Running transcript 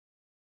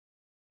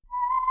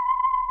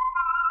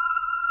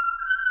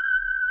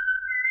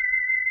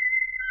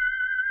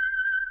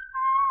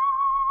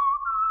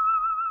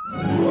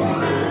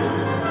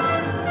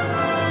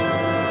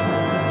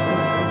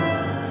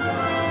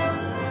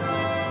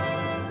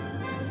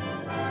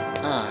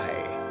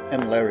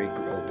am Larry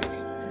Groebe,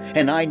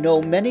 and I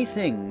know many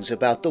things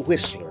about the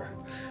Whistler,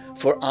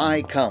 for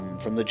I come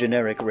from the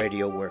Generic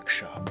Radio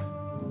Workshop.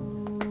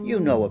 You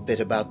know a bit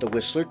about the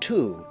Whistler,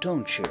 too,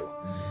 don't you?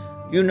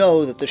 You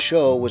know that the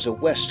show was a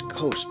West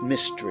Coast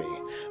mystery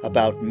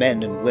about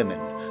men and women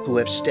who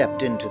have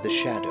stepped into the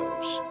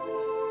shadows.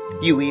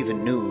 You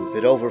even knew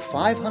that over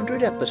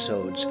 500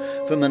 episodes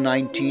from the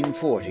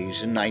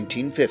 1940s and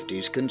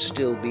 1950s can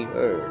still be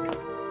heard.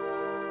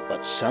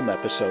 But some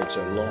episodes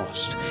are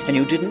lost, and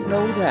you didn't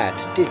know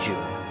that, did you?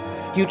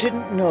 You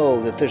didn't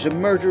know that there's a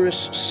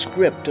murderous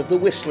script of the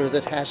Whistler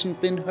that hasn't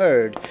been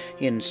heard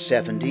in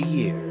 70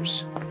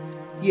 years.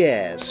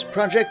 Yes,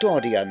 Project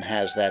Audion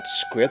has that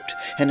script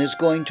and is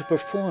going to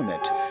perform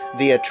it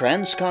via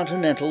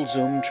transcontinental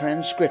Zoom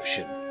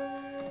transcription.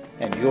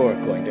 And you're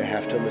going to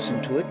have to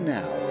listen to it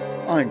now,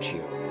 aren't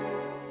you?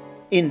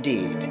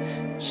 Indeed.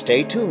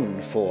 Stay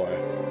tuned for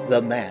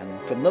The Man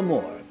from the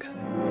Morgue.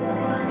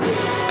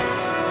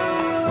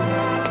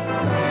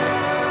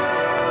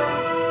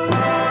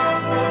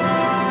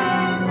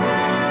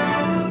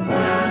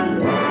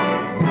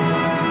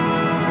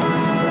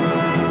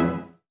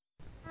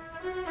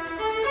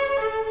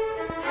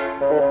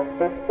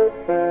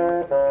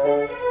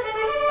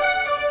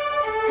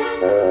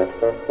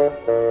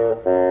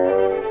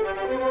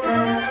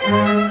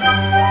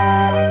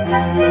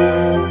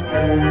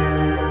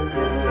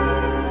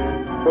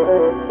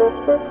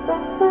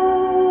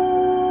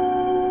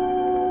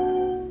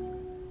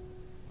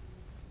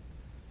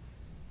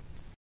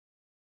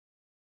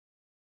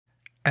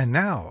 And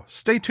now,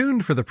 stay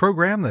tuned for the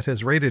program that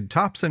has rated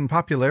tops in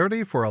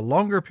popularity for a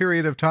longer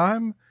period of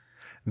time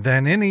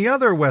than any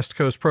other West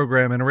Coast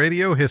program in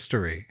radio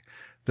history.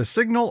 The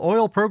Signal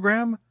Oil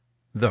program,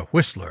 The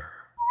Whistler.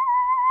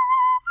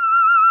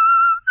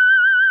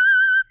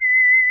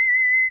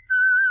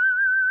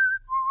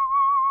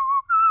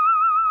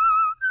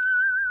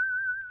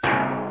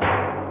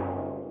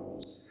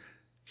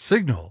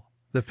 Signal,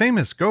 the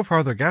famous Go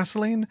Farther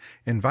gasoline,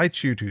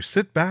 invites you to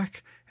sit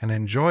back and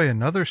enjoy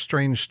another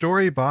strange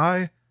story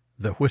by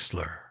The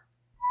Whistler.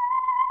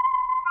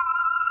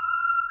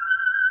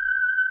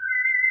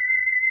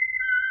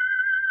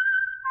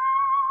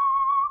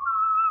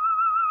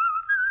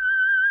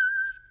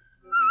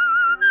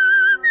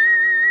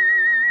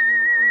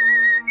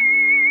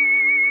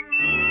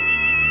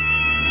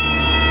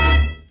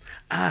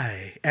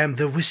 I am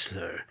the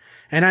Whistler,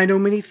 and I know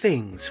many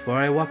things, for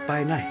I walk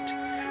by night.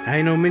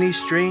 I know many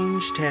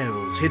strange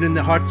tales hidden in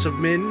the hearts of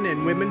men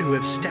and women who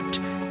have stepped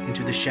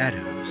into the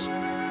shadows.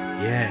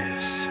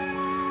 Yes,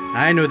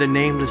 I know the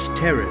nameless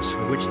terrors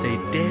for which they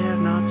dare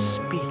not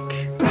speak.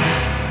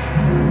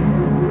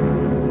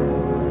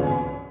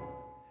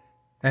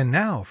 And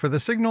now for the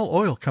Signal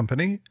Oil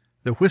Company,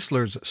 The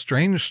Whistler's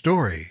strange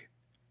story,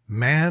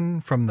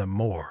 Man from the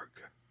Morgue.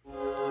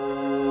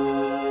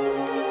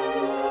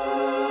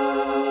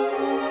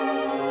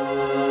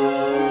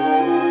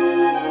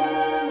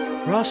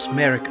 Ross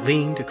Merrick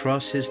leaned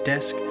across his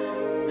desk,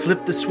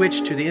 flipped the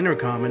switch to the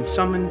intercom, and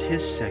summoned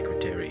his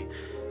secretary.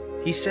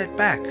 He sat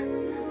back,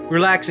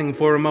 relaxing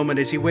for a moment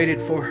as he waited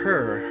for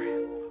her.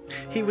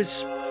 He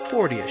was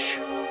 40-ish,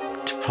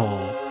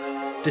 tall,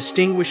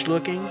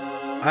 distinguished-looking,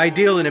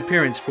 ideal in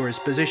appearance for his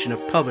position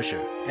of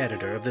publisher,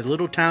 editor of the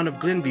little town of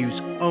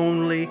Glenview's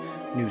only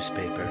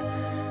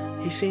newspaper.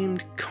 He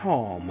seemed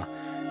calm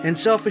and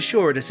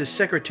self-assured as his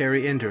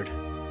secretary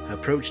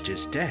approached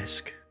his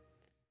desk.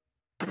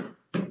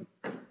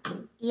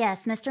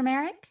 Yes, Mr.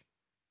 Merrick?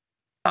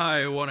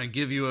 I want to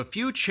give you a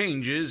few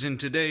changes in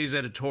today's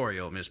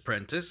editorial, Miss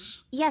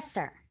Prentice. Yes,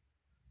 sir.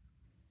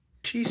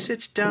 She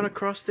sits down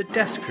across the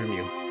desk from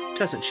you,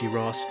 doesn't she,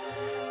 Ross?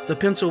 The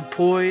pencil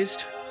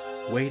poised,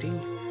 waiting,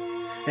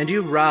 and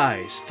you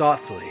rise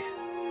thoughtfully,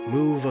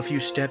 move a few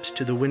steps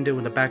to the window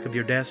in the back of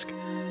your desk.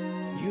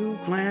 You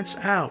glance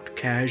out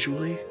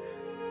casually,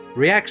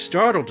 react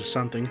startled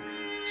to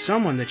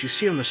someone that you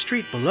see on the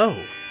street below.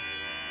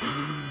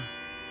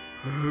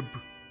 Herb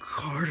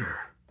Carter.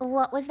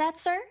 What was that,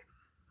 sir?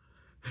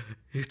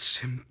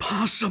 It's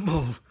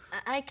impossible.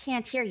 I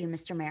can't hear you,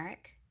 Mr.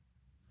 Merrick.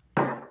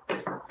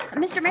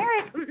 Mr.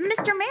 Merrick!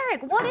 Mr.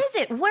 Merrick, what is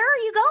it? Where are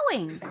you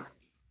going?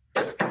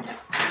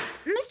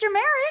 Mr.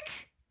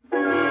 Merrick?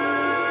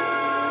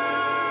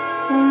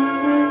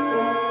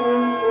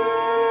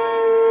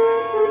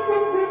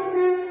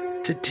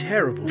 It's a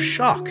terrible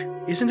shock,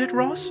 isn't it,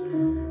 Ross?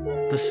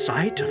 The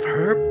sight of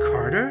Herb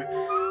Carter?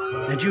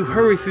 And you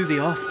hurry through the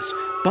office,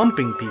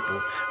 bumping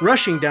people,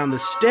 rushing down the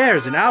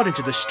stairs and out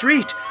into the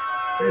street.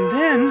 And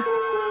then...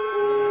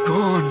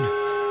 Gone.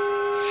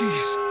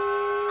 He's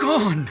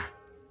gone.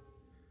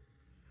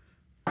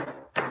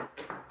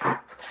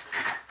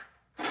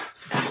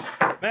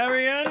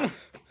 Marion!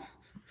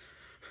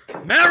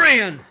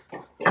 Marion!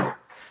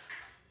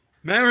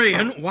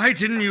 Marion, why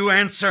didn't you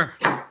answer?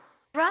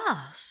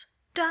 Ross,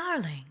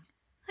 darling,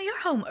 you're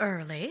home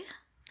early.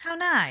 How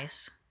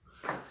nice.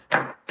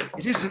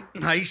 It isn't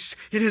nice.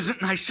 It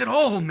isn't nice at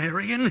all,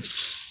 Marion.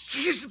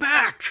 He's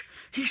back.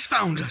 He's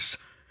found us.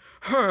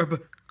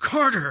 Herb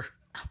Carter.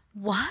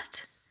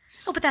 What?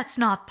 Oh, but that's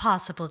not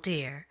possible,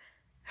 dear.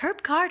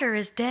 Herb Carter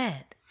is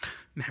dead.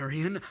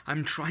 Marion,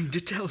 I'm trying to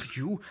tell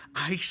you,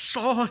 I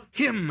saw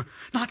him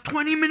not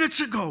 20 minutes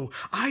ago.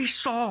 I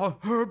saw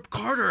Herb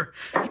Carter.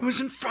 He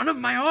was in front of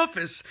my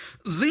office,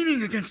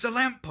 leaning against a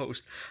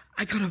lamppost.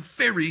 I got a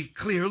very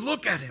clear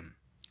look at him.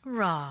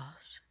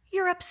 Ross,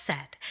 you're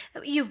upset.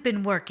 You've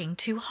been working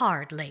too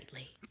hard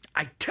lately.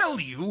 I tell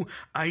you,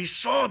 I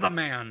saw the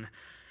man.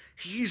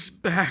 He's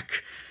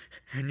back,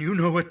 and you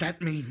know what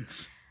that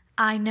means.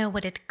 I know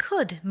what it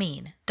could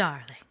mean,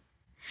 darling.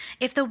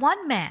 If the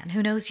one man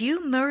who knows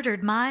you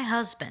murdered my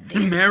husband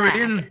is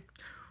Marion, back...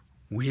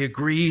 we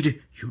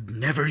agreed you'd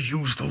never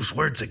use those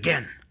words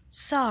again.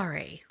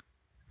 Sorry.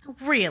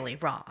 Really,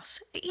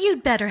 Ross,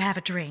 you'd better have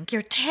a drink.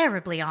 You're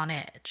terribly on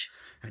edge.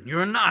 And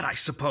you're not, I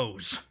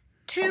suppose.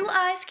 2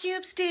 ice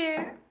cubes,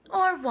 dear,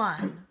 or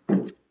 1?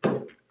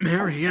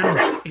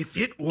 Marion, if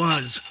it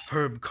was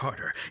Herb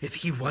Carter, if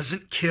he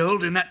wasn't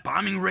killed in that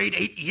bombing raid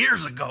 8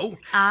 years ago...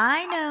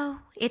 I know.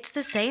 It's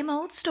the same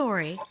old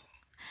story.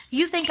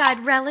 You think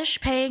I'd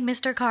relish paying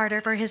Mr. Carter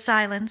for his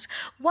silence?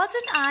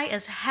 Wasn't I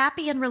as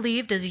happy and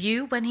relieved as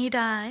you when he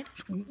died?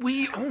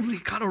 We only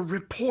got a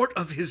report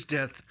of his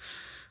death.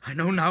 I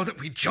know now that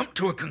we jumped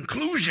to a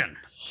conclusion.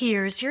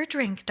 Here's your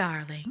drink,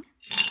 darling.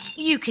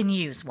 You can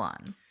use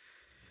one.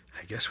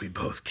 I guess we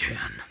both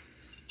can.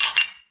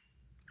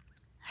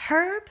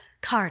 Herb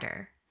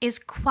Carter is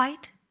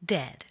quite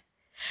dead.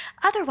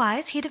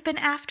 Otherwise, he'd have been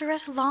after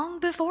us long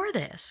before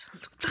this.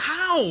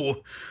 How?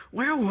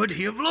 Where would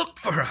he have looked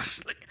for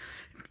us?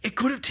 It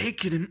could have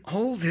taken him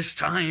all this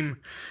time.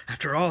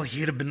 After all,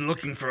 he'd have been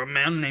looking for a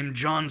man named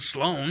John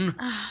Sloan.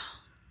 Oh,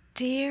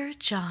 dear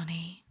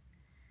Johnny.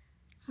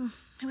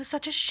 It was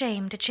such a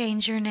shame to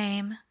change your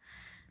name.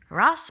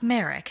 Ross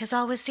Merrick has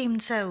always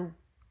seemed so,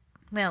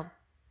 well,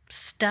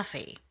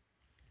 stuffy.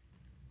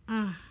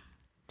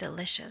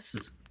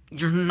 Delicious.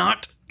 You're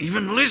not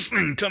even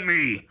listening to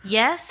me.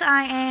 Yes,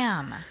 I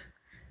am.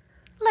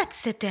 Let's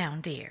sit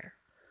down, dear.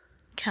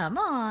 Come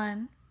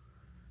on.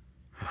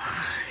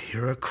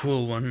 You're a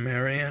cool one,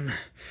 Marion.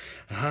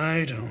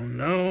 I don't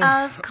know.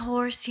 Of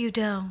course you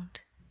don't.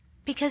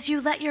 Because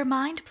you let your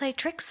mind play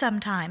tricks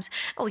sometimes.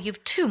 Oh,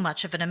 you've too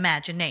much of an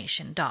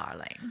imagination,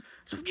 darling.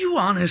 Do you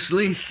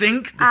honestly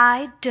think that...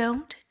 I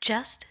don't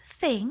just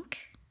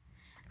think.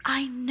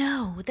 I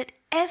know that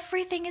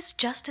everything is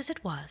just as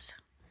it was.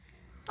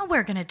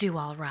 We're going to do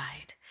all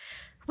right.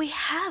 We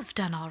have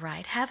done all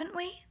right, haven't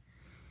we?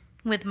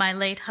 With my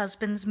late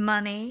husband's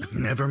money.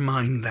 Never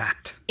mind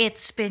that.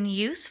 It's been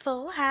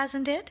useful,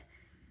 hasn't it?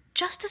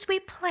 Just as we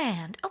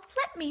planned. Oh,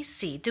 let me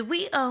see. Do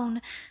we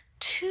own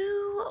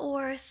 2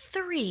 or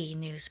 3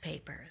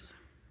 newspapers?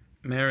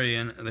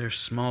 Marion, they're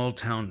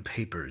small-town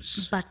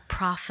papers. But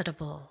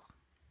profitable.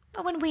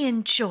 When we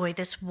enjoy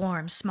this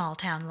warm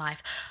small-town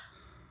life.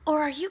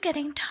 Or are you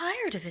getting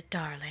tired of it,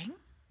 darling?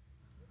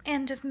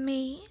 And of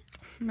me?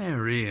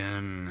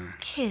 Marion.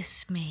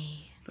 Kiss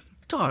me.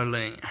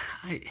 Darling,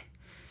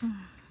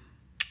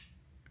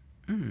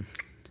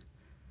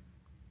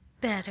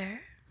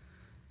 Better?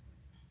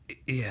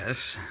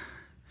 Yes.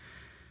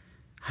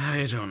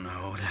 I don't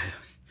know.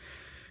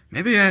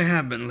 Maybe I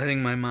have been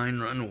letting my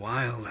mind run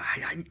wild.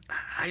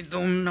 I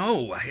don't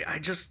know. I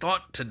just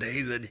thought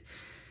today that...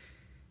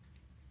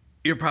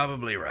 You're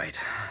probably right.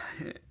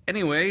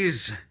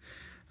 Anyways,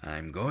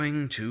 I'm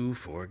going to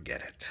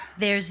forget it.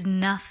 There's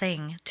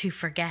nothing to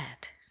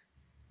forget.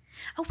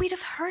 Oh, we'd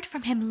have heard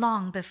from him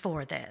long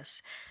before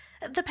this.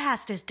 The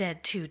past is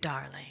dead too,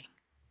 darling.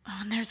 Oh,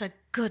 and there's a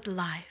good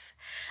life,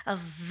 a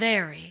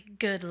very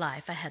good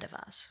life ahead of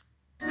us.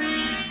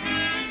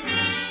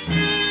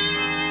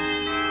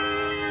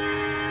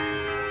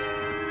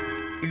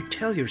 You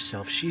tell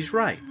yourself she's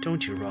right,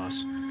 don't you,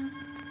 Ross?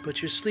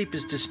 But your sleep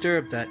is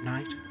disturbed that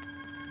night.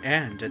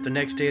 And at the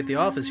next day at the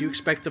office, you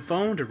expect the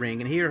phone to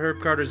ring and hear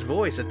Herb Carter's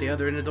voice at the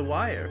other end of the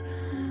wire.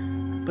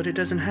 But it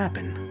doesn't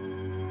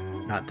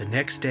happen. Not the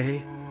next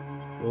day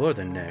or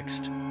the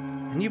next.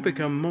 And you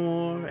become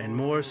more and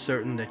more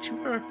certain that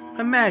you are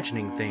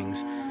imagining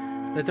things.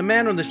 That the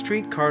man on the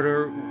street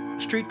corner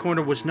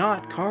was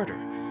not Carter.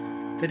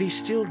 That he's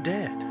still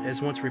dead,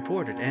 as once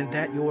reported, and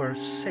that you're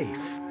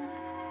safe.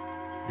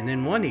 And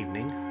then one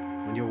evening,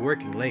 when you're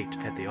working late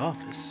at the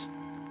office...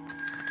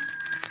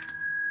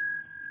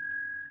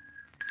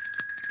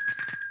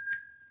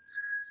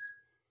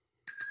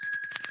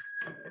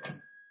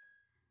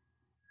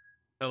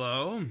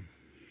 Hello?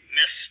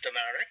 Mr.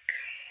 Merrick?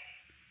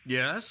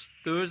 Yes?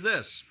 Who is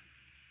this?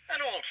 An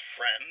old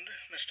friend,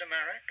 Mr.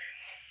 Merrick.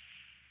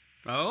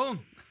 Oh?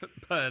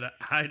 But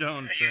I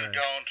don't... You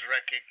don't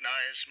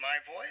recognize my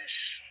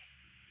voice?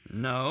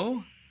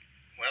 No?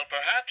 Well,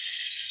 perhaps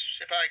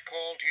if I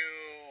called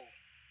you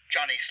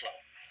Johnny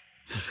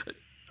Sloan.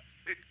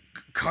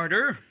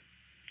 Carter?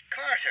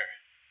 Carter?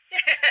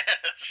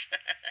 Yes.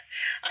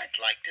 I'd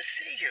like to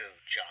see you,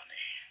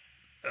 Johnny.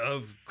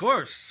 Of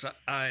course.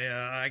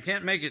 I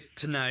can't make it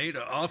tonight.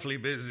 Awfully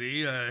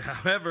busy.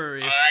 However,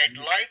 if... I'd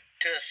like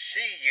to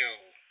see you,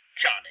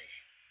 Johnny.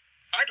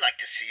 I'd like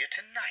to see you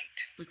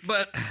tonight.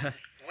 But...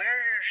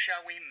 Where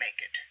shall we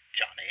make it,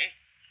 Johnny?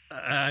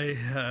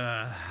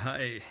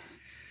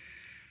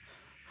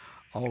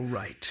 All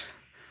right.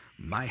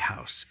 My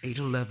house,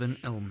 811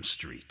 Elm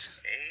Street.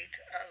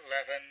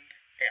 811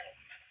 Elm.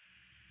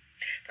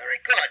 Very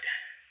good.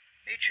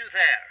 Meet you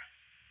there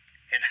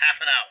in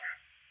half an hour.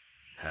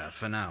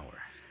 Half an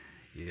hour.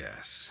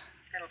 Yes.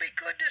 It'll be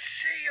good to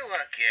see you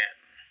again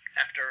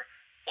after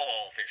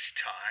all this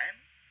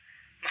time.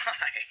 My,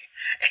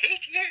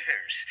 8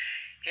 years.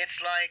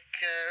 It's like,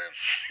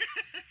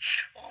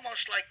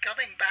 almost like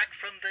coming back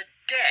from the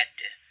dead,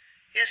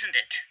 isn't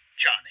it,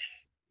 Johnny?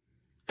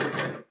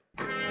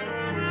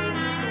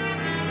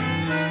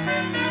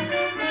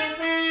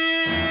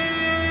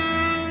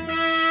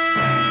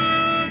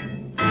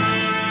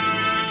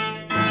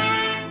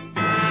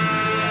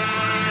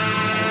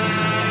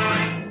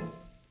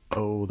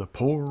 Oh, the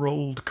poor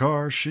old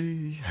car,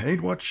 she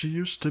ain't what she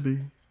used to be.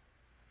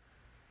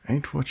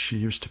 Ain't what she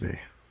used to be.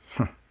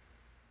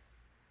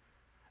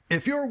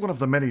 If you're one of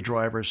the many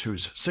drivers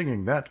who's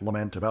singing that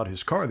lament about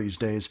his car these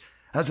days,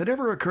 has it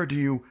ever occurred to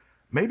you,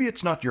 maybe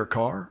it's not your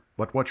car,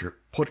 but what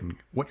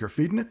you're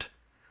feeding it?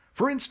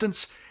 For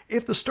instance,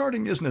 if the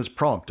starting isn't as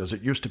prompt as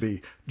it used to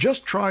be,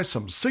 just try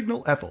some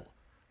Signal Ethyl,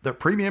 the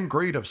premium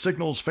grade of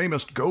Signal's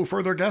famous Go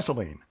Further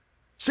gasoline.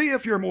 See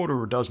if your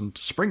motor doesn't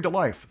spring to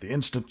life the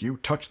instant you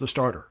touch the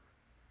starter.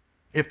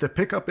 If the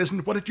pickup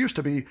isn't what it used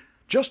to be,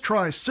 just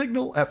try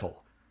Signal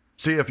Ethyl.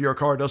 See if your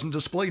car doesn't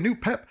display new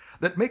pep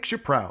that makes you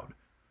proud.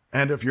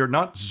 And if you're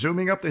not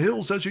zooming up the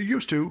hills as you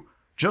used to,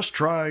 just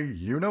try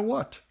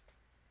you-know-what.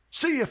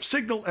 See if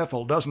Signal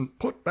Ethyl doesn't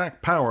put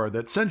back power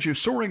that sends you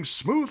soaring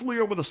smoothly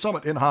over the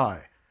summit in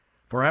high.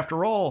 For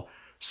after all,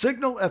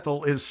 Signal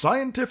Ethyl is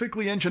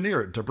scientifically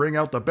engineered to bring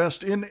out the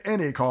best in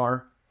any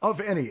car of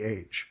any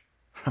age.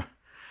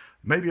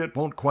 Maybe it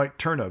won't quite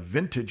turn a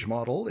vintage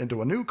model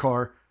into a new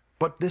car,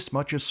 but this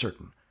much is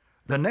certain.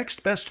 The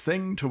next best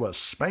thing to a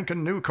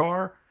spankin' new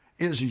car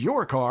is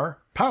your car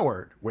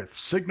powered with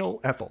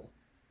Signal Ethyl.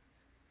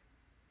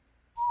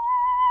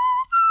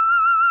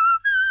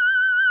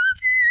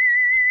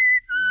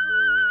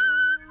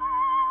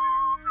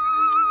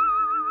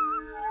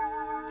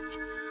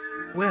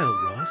 Well,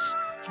 Ross,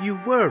 you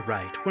were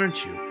right,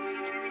 weren't you?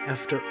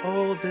 After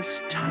all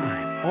this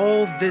time,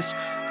 all this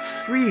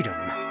freedom,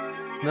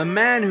 the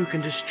man who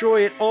can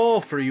destroy it all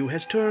for you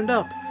has turned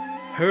up.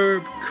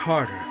 Herb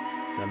Carter,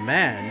 the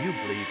man you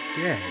believed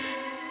dead.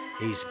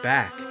 He's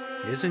back,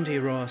 isn't he,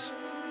 Ross?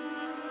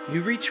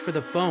 You reach for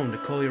the phone to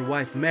call your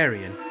wife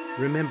Marion.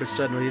 Remember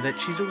suddenly that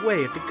she's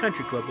away at the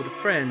country club with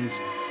her friends.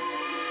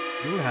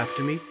 You'll have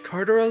to meet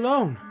Carter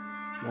alone,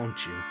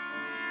 won't you?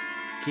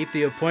 Keep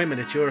the appointment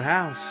at your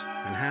house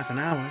in half an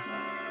hour.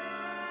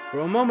 For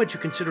a moment you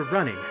consider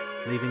running,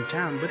 leaving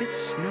town, but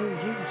it's no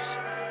use.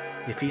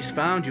 If he's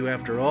found you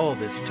after all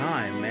this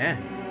time,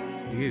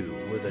 and you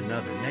with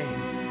another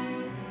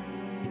name,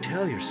 you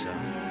tell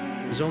yourself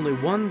there's only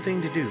one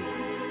thing to do,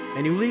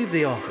 and you leave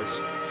the office,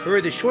 hurry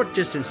the short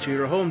distance to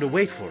your home to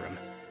wait for him.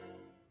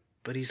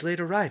 But he's late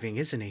arriving,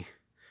 isn't he?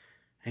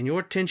 And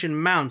your tension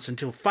mounts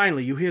until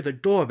finally you hear the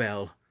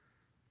doorbell.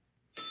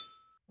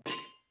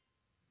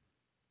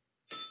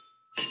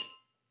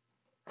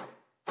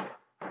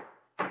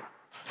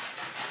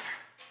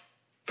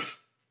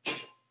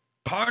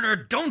 Carter,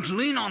 don't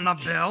lean on the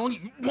bell.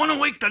 You want to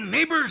wake the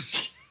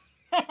neighbors?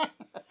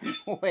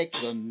 Wake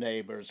the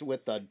neighbors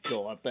with the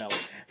doorbell.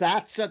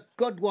 That's a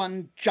good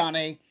one,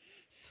 Johnny.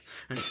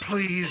 And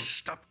please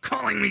stop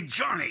calling me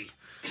Johnny.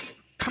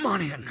 Come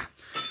on in.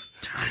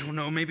 I don't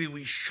know, maybe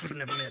we shouldn't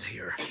have met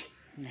here.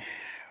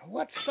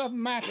 What's the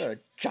matter,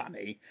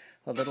 Johnny?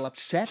 A little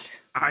upset?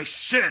 I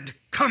said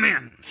come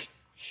in.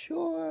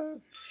 Sure.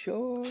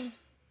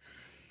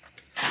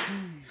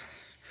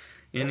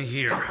 In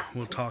here.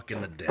 We'll talk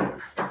in the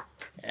den.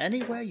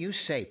 Anywhere you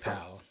say,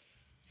 pal.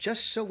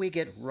 Just so we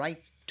get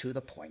right to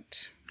the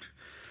point.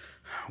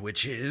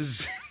 Which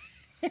is?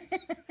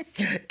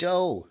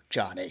 Dough,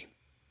 Johnny.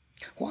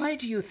 Why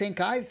do you think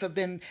I've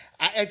been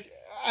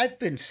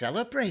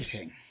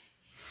celebrating?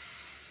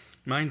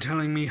 Mind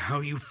telling me how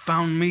you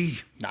found me?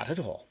 Not at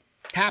all.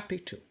 Happy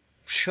to.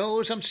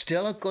 Shows I'm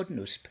still a good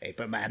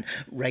newspaper man.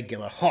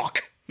 Regular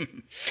hawk.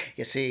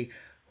 You see,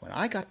 when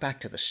I got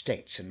back to the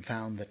States and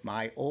found that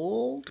my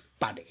old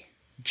buddy,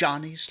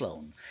 Johnny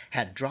Sloan,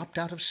 had dropped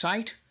out of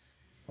sight,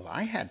 well,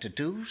 I had to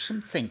do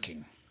some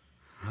thinking.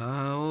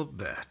 I'll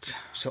bet.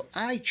 So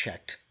I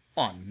checked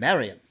on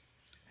Marion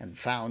and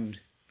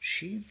found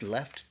she'd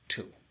left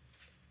too.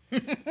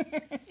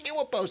 You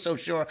were both so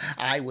sure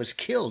I was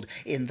killed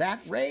in that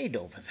raid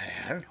over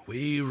there.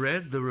 We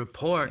read the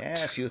report.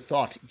 Yes, you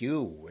thought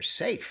you were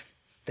safe,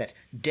 that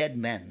dead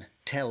men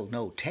tell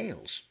no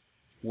tales.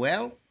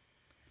 Well,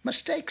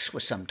 mistakes were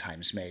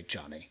sometimes made,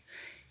 Johnny.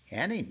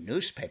 Any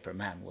newspaper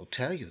man will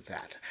tell you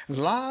that.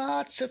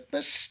 Lots of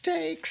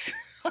mistakes.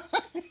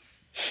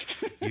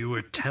 You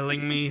were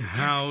telling me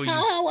how you...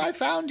 How I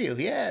found you,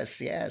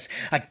 yes.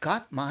 I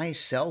got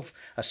myself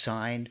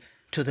assigned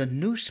to the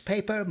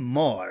newspaper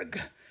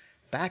morgue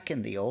back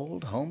in the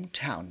old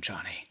hometown,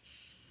 Johnny.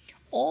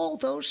 all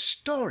those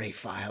story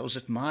files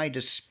at my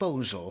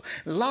disposal,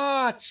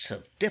 lots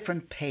of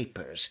different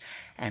papers,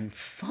 and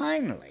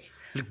finally...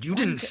 Look, you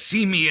didn't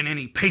see me in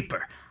any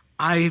paper.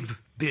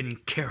 I've been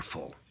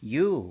careful.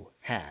 You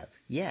have,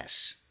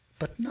 yes,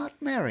 but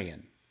not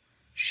Marion.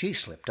 She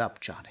slipped up,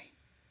 Johnny.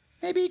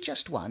 Maybe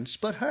just once,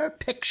 but her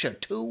picture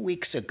 2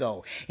 weeks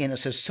ago in a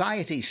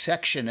society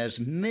section as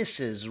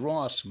Mrs.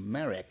 Ross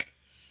Merrick.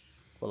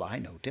 Well, I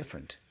know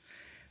different.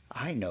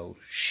 I know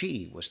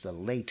she was the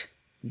late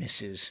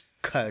Mrs.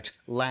 Kurt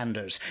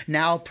Landers,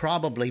 now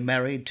probably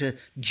married to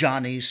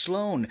Johnny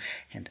Sloan.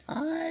 And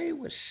I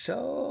was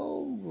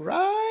so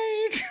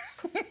right.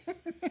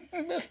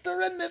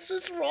 Mr. and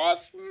Mrs.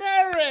 Ross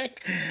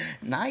Merrick.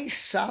 Nice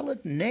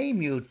solid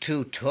name you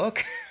two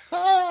took.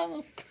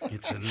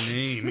 It's a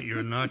name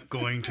you're not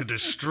going to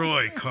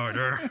destroy,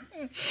 Carter.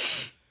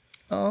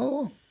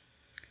 Oh,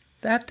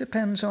 that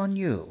depends on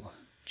you,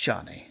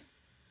 Johnny.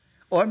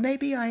 Or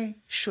maybe I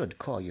should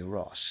call you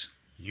Ross.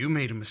 You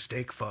made a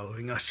mistake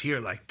following us here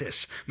like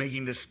this,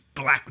 making this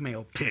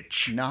blackmail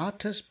pitch.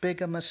 Not as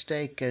big a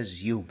mistake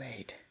as you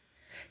made.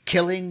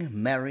 Killing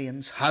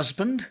Marion's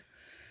husband?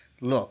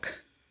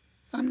 Look,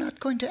 I'm not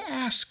going to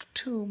ask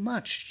too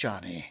much,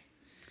 Johnny.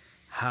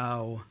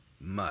 How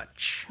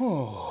much?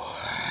 Oh,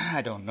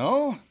 I don't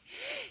know.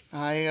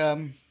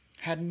 I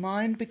had in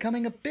mind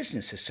becoming a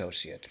business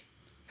associate.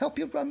 Help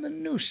you run the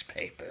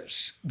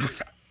newspapers.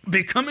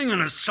 Becoming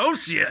an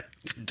associate?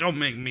 Don't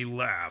make me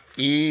laugh.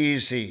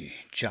 Easy,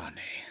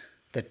 Johnny.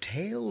 The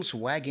tail's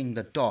wagging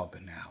the dog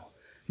now.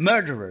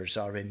 Murderers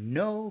are in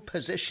no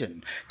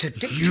position to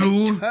dictate...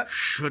 You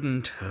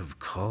shouldn't have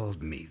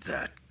called me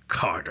that,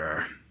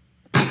 Carter.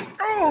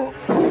 Oh!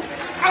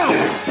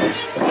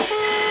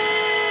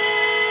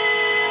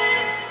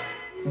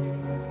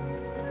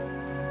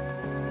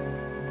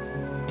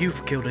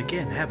 You've killed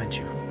again, haven't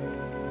you?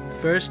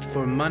 First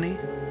for money,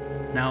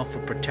 now for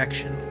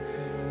protection.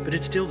 But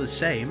it's still the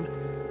same.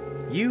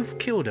 You've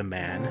killed a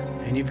man,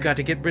 and you've got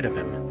to get rid of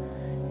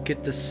him.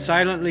 Get the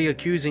silently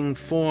accusing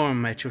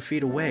form at your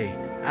feet away,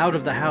 out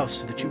of the house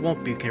so that you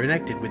won't be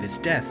connected with his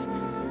death.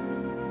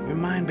 Your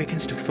mind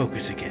begins to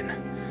focus again.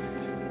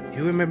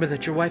 You remember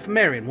that your wife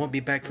Marion won't be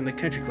back from the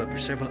country club for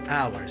several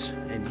hours,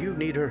 and you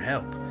need her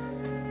help.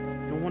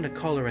 You'll want to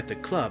call her at the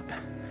club.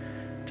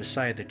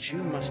 Decide that you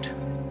must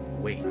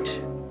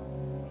wait.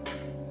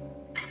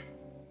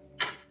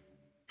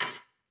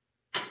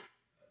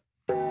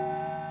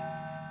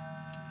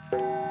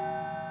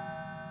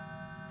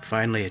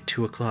 Finally, at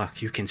 2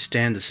 o'clock, you can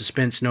stand the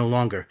suspense no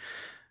longer.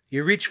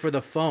 You reach for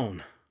the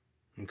phone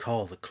and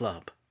call the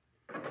club.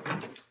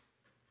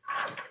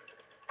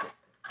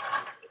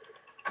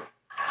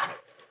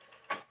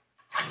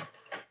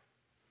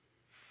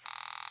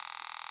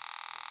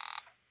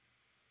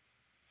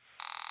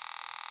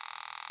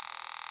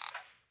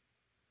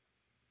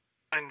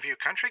 Glenview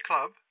Country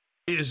Club.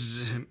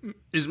 Is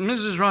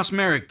Mrs. Ross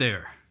Merrick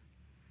there?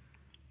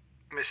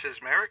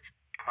 Mrs. Merrick?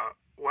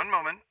 One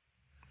moment.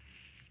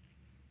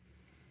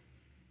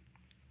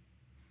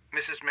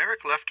 Mrs.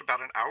 Merrick left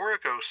about an hour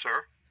ago,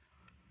 sir.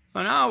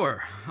 An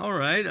hour. All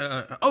right.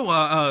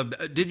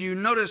 Did you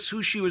notice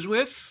who she was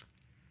with?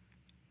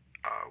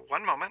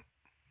 One moment.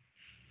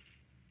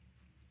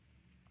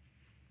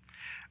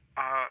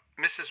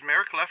 Mrs.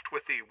 Merrick left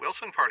with the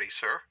Wilson party,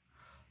 sir.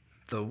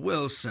 The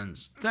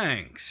Wilsons.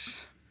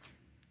 Thanks.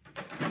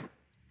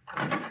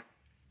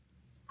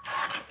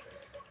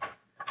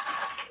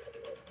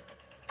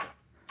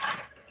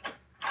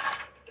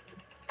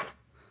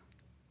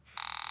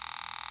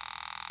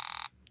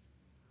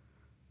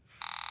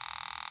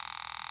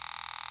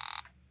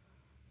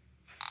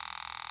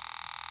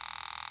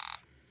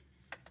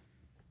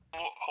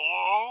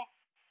 Hello?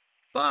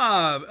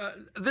 Bob,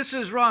 this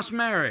is Ross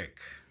Merrick.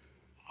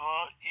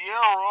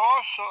 Yeah,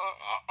 Ross.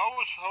 I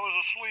was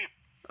asleep.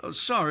 Oh,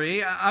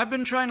 sorry, I've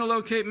been trying to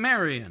locate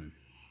Marion.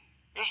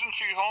 Isn't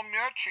she home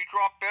yet? She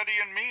dropped Betty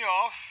and me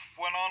off,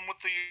 went on with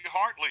the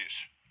Hartleys.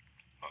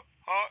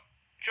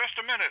 Just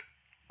a minute.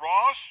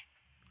 Ross?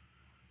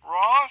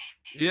 Ross?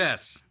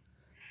 Yes.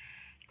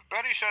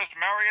 Betty says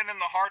Marion and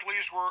the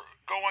Hartleys were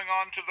going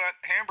on to that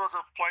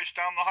hamburger place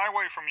down the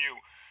highway from you.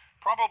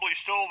 Probably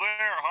still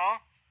there, huh?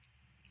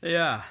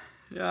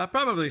 Yeah,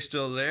 probably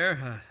still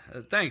there.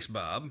 Thanks,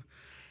 Bob.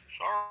 It's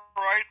all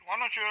right. Why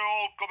don't you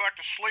all go back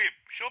to sleep?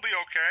 She'll be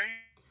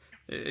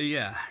okay.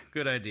 Yeah,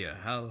 good idea.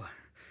 I'll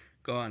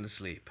go on to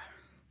sleep.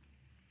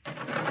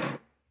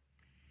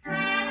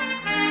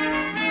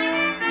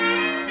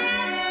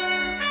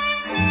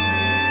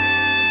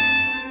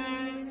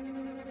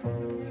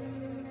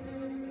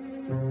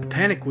 The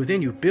panic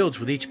within you builds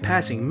with each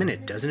passing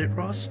minute, doesn't it,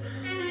 Ross?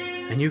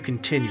 And you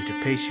continue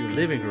to pace your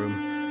living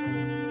room.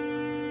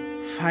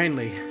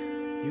 Finally,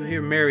 you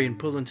hear Marion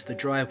pull into the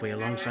driveway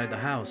alongside the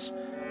house.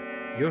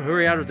 You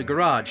hurry out of the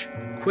garage,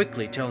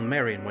 quickly tell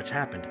Marion what's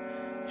happened.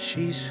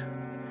 She's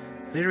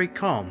very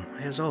calm,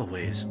 as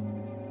always.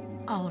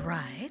 All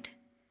right.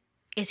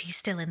 Is he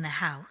still in the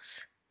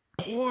house?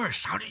 Of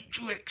course. How did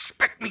you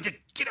expect me to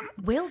get him?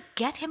 We'll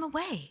get him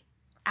away.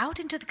 Out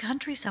into the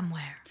country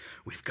somewhere.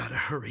 We've got to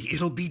hurry.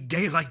 It'll be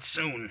daylight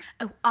soon.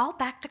 Oh, I'll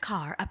back the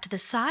car up to the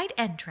side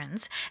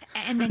entrance,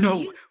 and then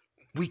No,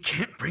 we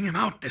can't bring him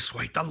out this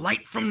way. The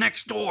light from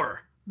next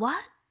door.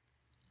 What?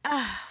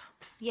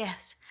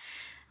 Yes.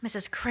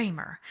 Mrs.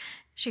 Kramer.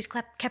 She's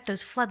kept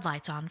those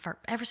floodlights on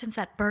ever since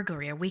that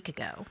burglary a week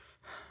ago.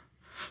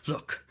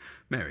 Look,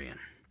 Marion,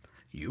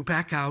 you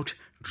back out,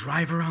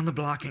 drive around the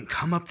block, and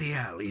come up the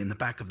alley in the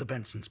back of the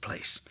Benson's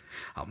place.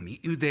 I'll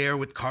meet you there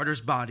with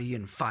Carter's body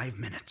in 5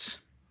 minutes.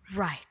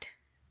 Right.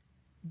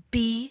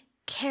 Be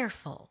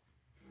careful.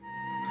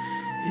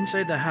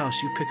 Inside the house,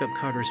 you pick up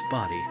Carter's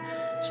body,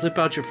 slip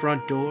out your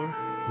front door,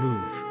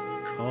 move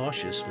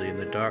cautiously in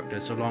the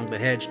darkness along the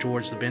hedge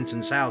towards the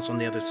Benson's house on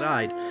the other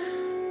side.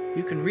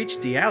 You can reach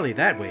the alley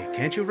that way,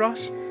 can't you,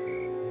 Ross?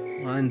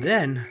 Well, and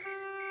then...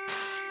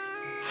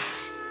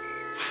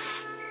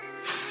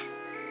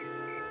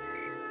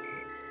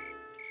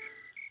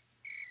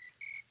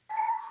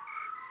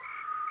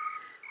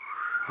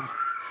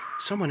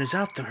 Someone is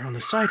out there on the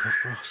sidewalk,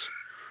 Ross,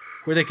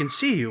 where they can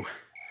see you.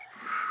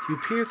 You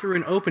peer through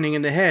an opening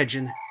in the hedge,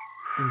 and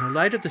in the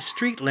light of the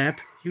street lamp,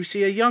 you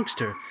see a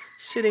youngster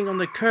sitting on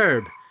the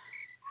curb.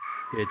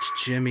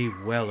 It's Jimmy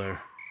Weller,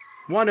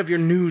 one of your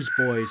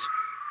newsboys.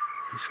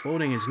 He's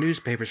folding his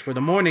newspapers for the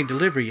morning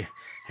delivery,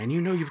 and you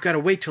know you've got to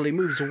wait till he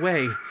moves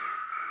away.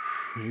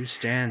 You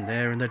stand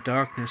there in the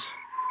darkness,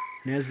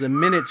 and as the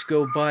minutes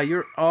go by,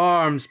 your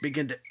arms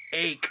begin to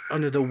ache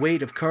under the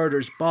weight of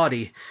Carter's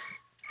body.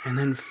 And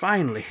then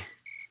finally...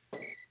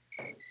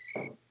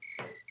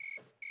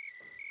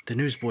 The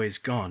newsboy is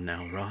gone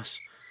now, Ross,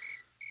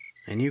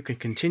 and you can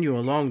continue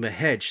along the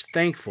hedge,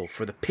 thankful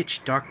for the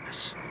pitch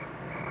darkness.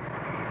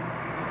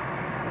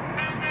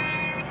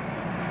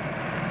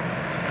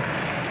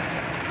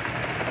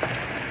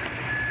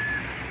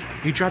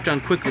 You drop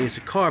down quickly as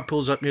the car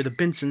pulls up near the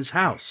Benson's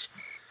house.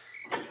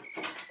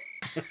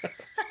 Such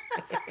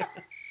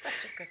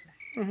a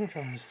good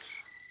night.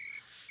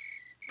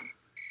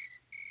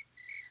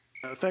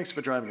 Thanks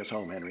for driving us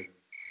home, Henry.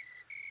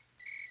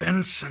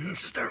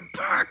 Benson's, they're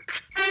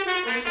back.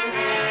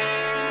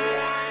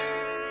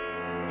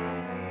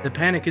 The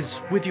panic is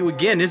with you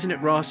again, isn't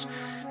it, Ross?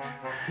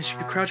 As you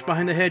crouch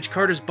behind the hedge,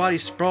 Carter's body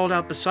sprawled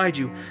out beside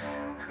you.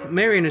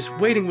 Marion is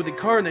waiting with the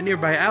car in the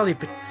nearby alley,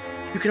 but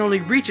you can only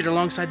reach it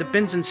alongside the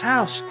Benson's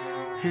house.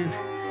 And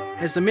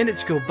as the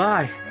minutes go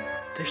by,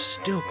 they're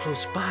still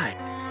close by,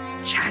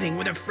 chatting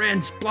with their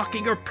friends,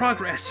 blocking your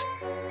progress.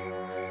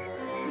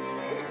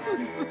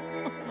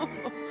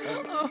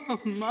 Oh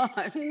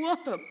my,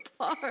 what a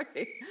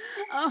party.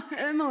 Oh,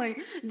 Emily,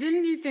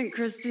 didn't you think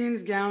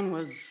Christine's gown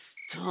was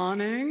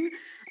stunning?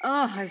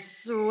 Oh, I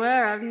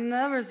swear, I've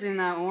never seen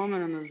that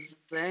woman in the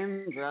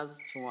same dress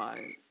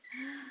twice.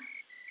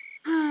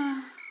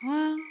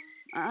 Well,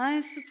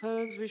 I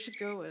suppose we should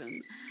go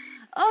in.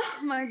 Oh,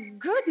 my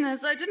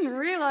goodness, I didn't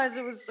realize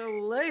it was so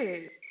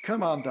late.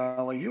 Come on,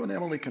 Dolly, you and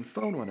Emily can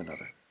phone one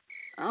another.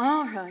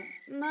 All right,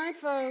 night,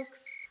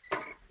 folks.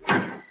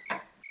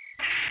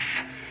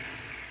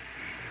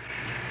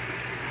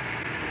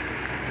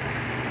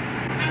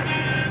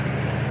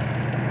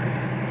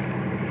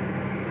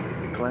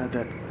 Glad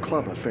that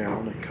club affair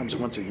only comes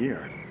once a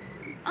year.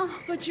 Oh,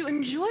 but you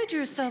enjoyed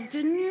yourself,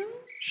 didn't you?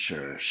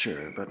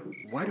 Sure, but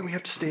why do we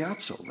have to stay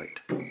out so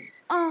late?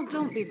 Oh,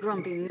 don't be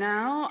grumpy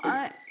now.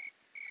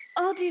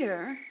 Oh,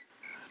 dear.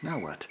 Now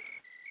what?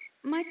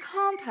 My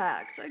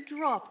compact. I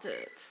dropped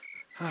it.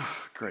 Oh,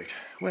 great.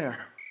 Where?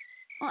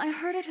 Well, I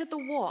heard it hit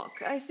the walk.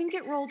 I think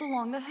it rolled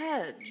along the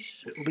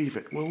hedge. Leave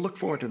it. We'll look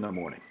for it in the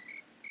morning.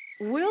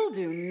 We'll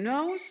do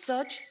no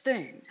such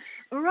thing.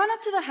 Run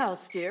up to the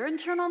house, dear, and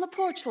turn on the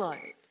porch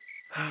light.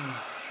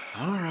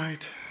 All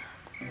right.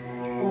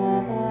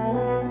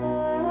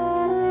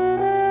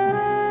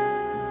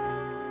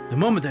 The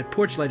moment that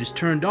porch light is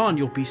turned on,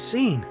 you'll be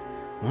seen,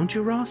 won't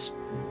you, Ross?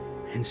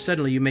 And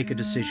suddenly you make a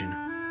decision,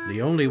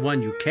 the only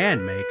one you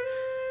can make.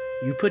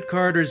 You put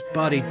Carter's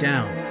body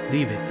down,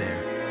 leave it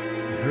there,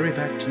 and hurry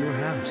back to your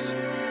house.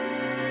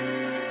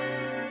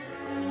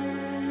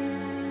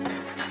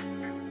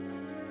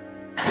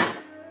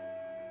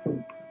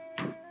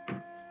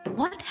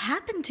 What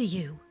happened to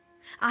you?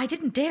 I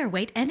didn't dare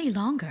wait any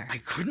longer. I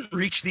couldn't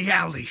reach the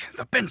alley.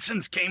 The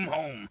Bensons came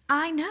home.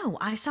 I know,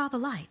 I saw the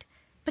light.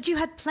 But you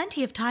had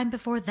plenty of time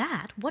before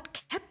that.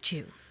 What kept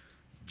you?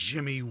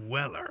 Jimmy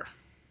Weller.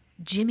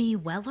 Jimmy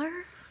Weller?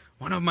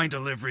 One of my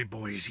delivery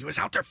boys. He was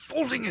out there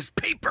folding his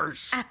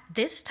papers. At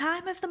this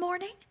time of the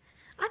morning?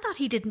 I thought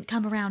he didn't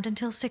come around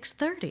until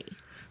 6:30.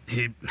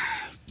 He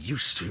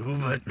used to,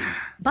 but...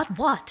 But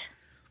what?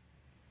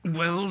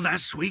 Well,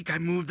 last week I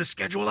moved the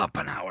schedule up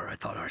an hour. I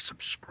thought our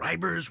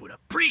subscribers would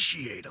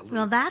appreciate a little...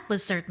 Well, that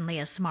was certainly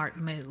a smart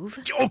move.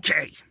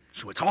 Okay,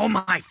 so it's all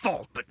my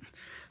fault, but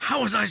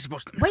how was I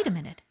supposed to... Wait a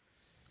minute.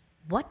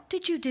 What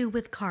did you do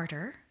with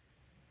Carter?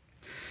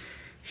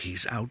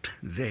 He's out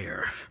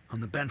there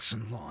on the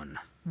Benson lawn.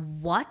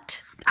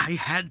 What? I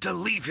had to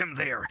leave him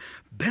there.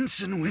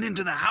 Benson went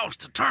into the house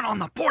to turn on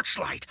the porch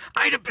light.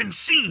 I'd have been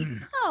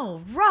seen.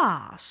 Oh,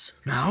 Ross.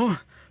 Now,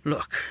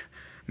 look,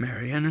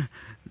 Marion,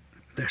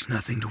 There's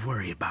nothing to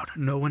worry about.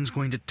 No one's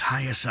going to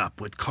tie us up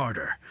with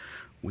Carter.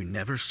 We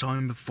never saw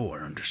him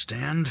before,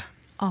 understand?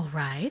 All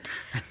right,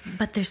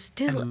 but there's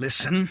still... And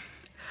listen,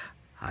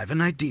 I've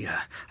an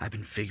idea. I've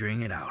been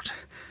figuring it out.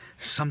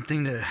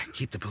 Something to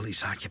keep the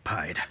police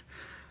occupied.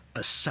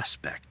 A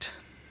suspect.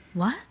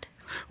 What?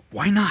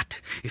 Why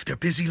not? If they're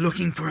busy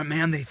looking for a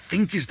man they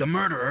think is the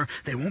murderer,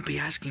 they won't be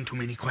asking too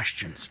many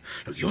questions.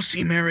 Look, you'll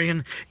see,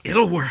 Marion.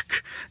 It'll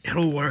work.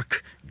 It'll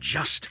work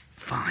just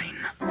fine.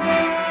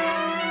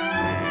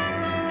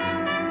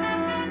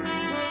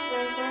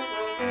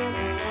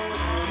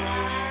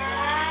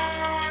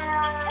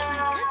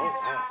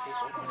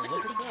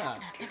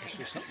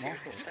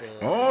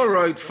 All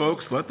right,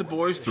 folks, let the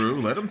boys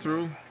through. Let them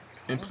through.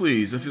 And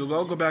please, if you'll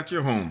all go back to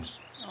your homes.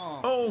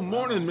 Oh,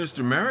 morning,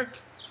 Mr. Merrick.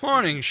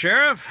 Morning,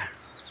 Sheriff.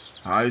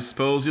 I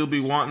suppose you'll be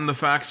wanting the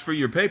facts for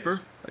your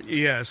paper.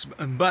 Yes,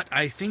 but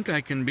I think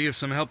I can be of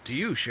some help to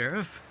you,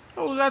 Sheriff.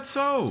 Oh, that's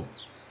so.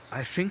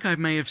 I think I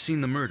may have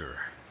seen the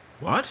murderer.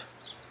 What?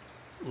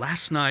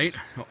 Last night,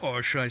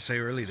 or should I say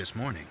early this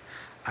morning,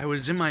 I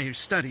was in my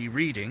study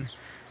reading.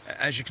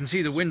 As you can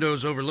see, the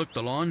windows overlook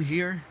the lawn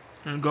here.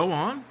 And go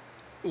on.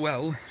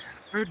 Well,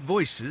 I heard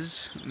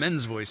voices,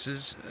 men's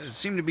voices.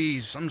 Seemed to be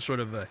some sort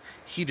of a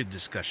heated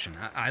discussion.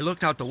 I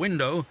looked out the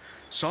window,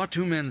 saw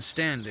two men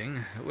standing.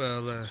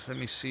 Well, let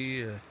me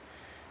see.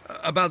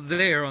 About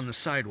there on the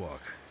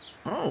sidewalk.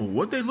 Oh,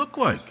 what'd they look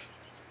like?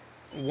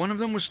 One of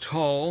them was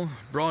tall,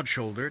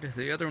 broad-shouldered.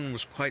 The other one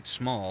was quite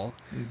small,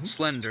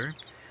 slender.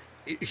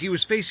 He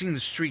was facing the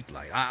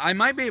streetlight. I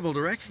might be able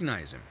to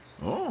recognize him.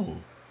 Oh.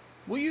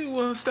 Will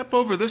you step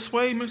over this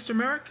way, Mr.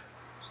 Merrick?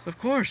 Of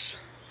course.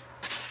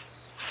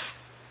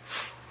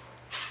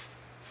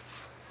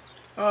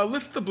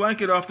 Lift the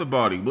blanket off the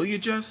body, will you,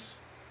 Jess?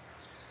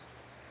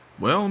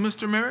 Well,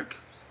 Mr. Merrick?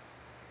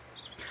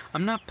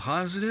 I'm not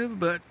positive,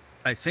 but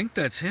I think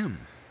that's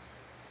him.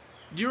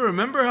 Do you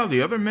remember how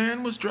the other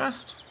man was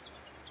dressed?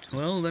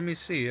 Well, let me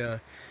see.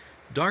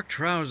 Dark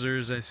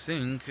trousers, I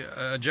think.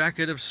 A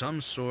jacket of some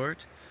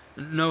sort.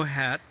 No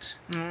hat.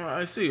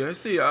 I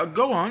see.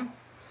 Go on.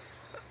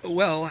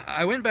 Well,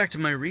 I went back to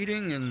my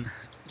reading, and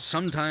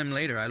sometime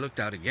later I looked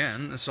out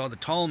again. I saw the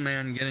tall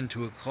man get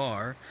into a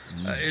car.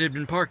 It had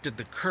been parked at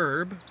the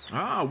curb.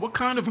 Ah, what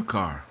kind of a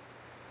car?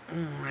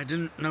 I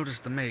didn't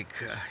notice the make.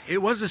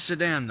 It was a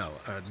sedan,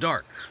 though.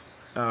 Dark.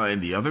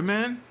 And the other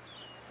man?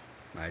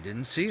 I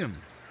didn't see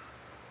him.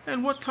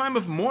 And what time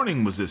of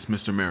morning was this,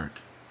 Mr.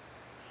 Merrick?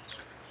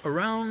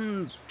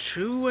 Around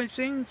 2, I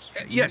think?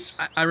 Yes,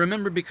 I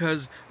remember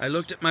because I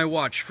looked at my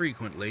watch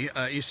frequently.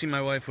 You see,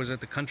 my wife was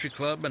at the country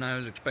club, and I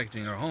was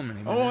expecting her home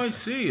any minute. Oh, I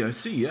see.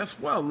 Yes,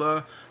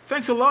 well,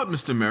 thanks a lot,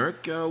 Mr.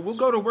 Merrick. We'll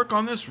go to work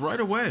on this right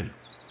away.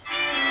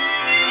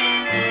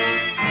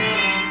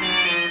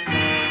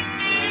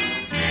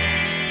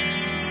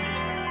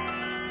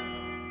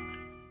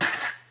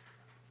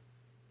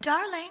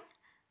 Darling,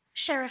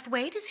 Sheriff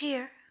Wade is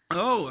here.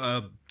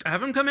 Oh,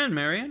 have him come in,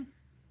 Marion.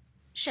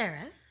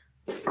 Sheriff?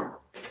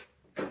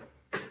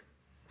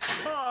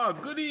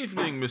 Good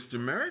evening, Mr.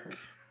 Merrick.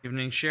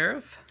 Evening,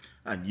 Sheriff.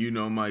 And you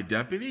know my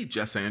deputy,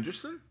 Jess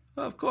Anderson?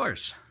 Of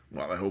course.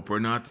 Well, I hope we're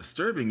not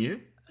disturbing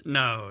you.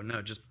 No,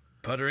 just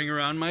puttering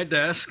around my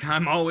desk.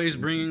 I'm always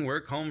bringing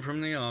work home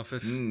from the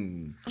office.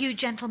 You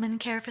gentlemen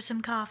care for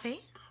some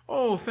coffee?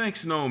 Oh,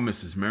 thanks no,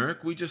 Mrs.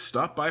 Merrick. We just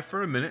stopped by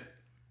for a minute.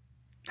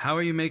 How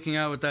are you making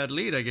out with that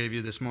lead I gave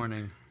you this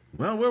morning?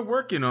 Well, we're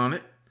working on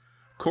it.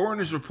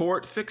 Coroner's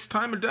report fixed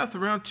time of death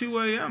around 2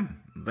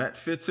 a.m. That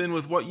fits in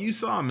with what you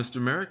saw,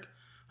 Mr. Merrick.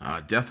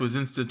 Death was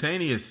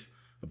instantaneous.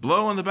 A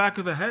blow on the back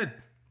of the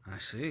head. I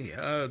see.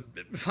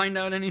 Find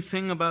out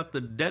anything about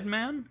the dead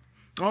man?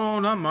 Oh,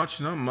 not much.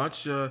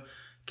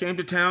 Came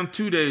to town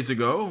 2 days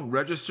ago,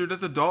 registered at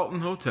the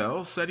Dalton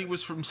Hotel, said he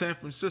was from San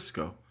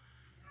Francisco.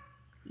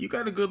 You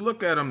got a good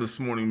look at him this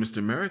morning,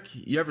 Mr. Merrick.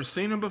 You ever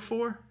seen him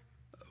before?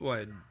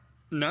 Why,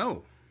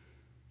 no.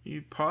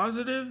 You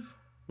positive?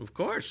 Of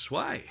course.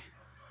 Why?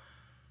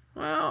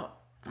 Well,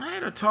 I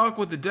had a talk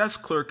with the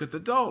desk clerk at the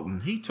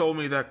Dalton. He told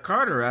me that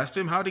Carter asked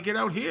him how to get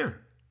out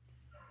here.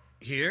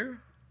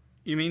 Here?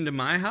 You mean to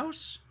my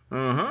house?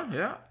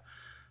 Yeah.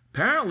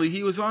 Apparently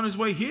he was on his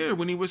way here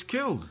when he was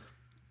killed.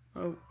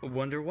 Oh, I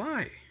wonder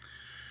why.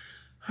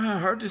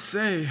 Hard to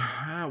say.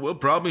 We'll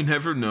probably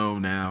never know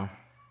now.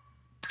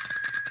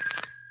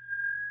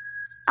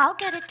 I'll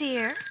get it,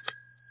 dear.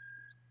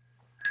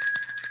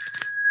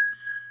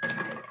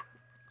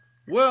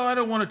 Well, I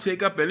don't want to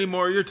take up any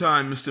more of your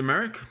time, Mr.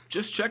 Merrick.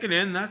 Just checking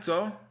in, that's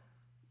all.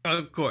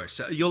 Of course.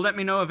 You'll let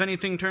me know if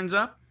anything turns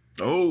up?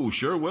 Oh,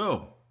 sure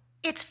will.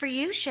 It's for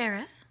you,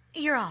 Sheriff.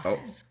 Your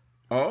office.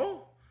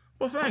 Oh?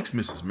 Well, thanks,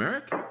 Mrs.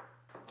 Merrick.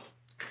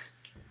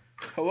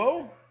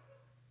 Hello?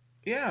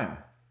 Yeah.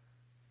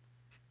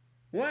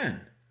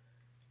 When?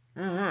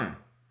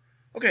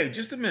 Okay,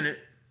 just a minute.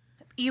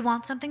 You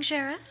want something,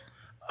 Sheriff?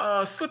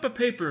 Slip of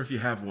paper if you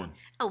have one.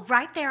 Oh,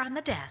 right there on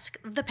the desk.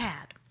 The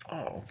pad.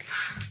 Oh, okay.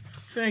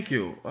 Thank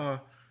you.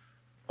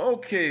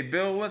 Okay,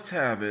 Bill, let's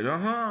have it.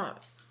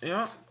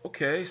 Yeah,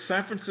 okay.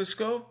 San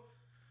Francisco?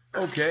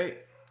 Okay.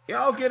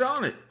 Yeah, I'll get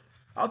on it.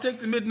 I'll take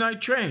the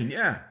midnight train,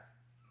 yeah.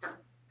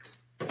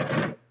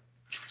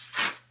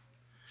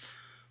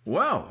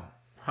 Well,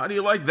 how do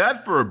you like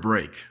that for a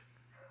break?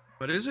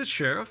 What is it,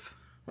 Sheriff?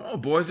 Oh,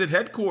 boys at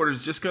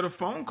headquarters just got a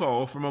phone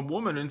call from a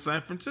woman in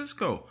San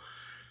Francisco.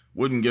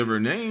 Wouldn't give her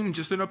name,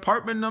 just an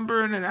apartment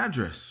number and an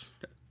address.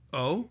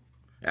 Oh?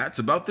 That's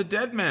about the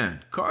dead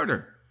man,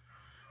 Carter.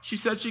 She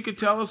said she could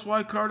tell us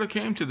why Carter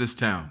came to this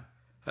town.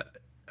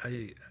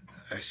 I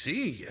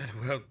see.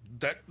 Well,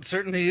 that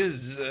certainly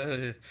is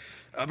a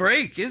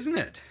break, isn't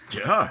it?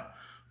 Yeah,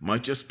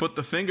 might just put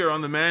the finger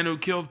on the man who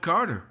killed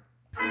Carter.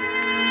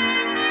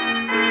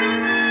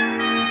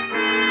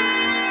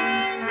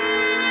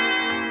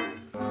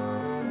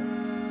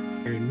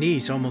 Your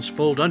knees almost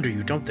fold under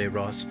you, don't they,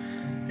 Ross?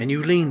 And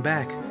you lean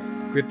back,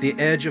 grip the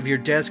edge of your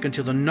desk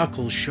until the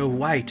knuckles show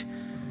white.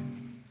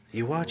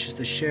 You watch as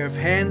the sheriff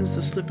hands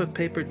the slip of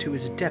paper to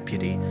his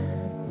deputy.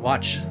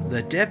 Watch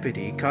the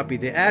deputy copy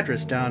the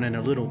address down in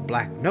a little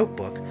black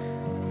notebook.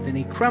 Then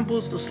he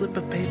crumbles the slip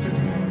of paper,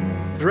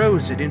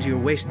 throws it into your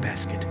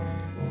wastebasket.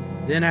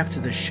 Then after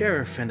the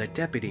sheriff and the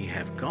deputy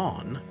have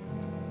gone...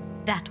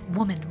 That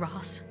woman,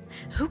 Ross.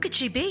 Who could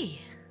she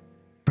be?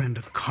 Friend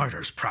of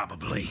Carter's,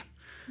 probably.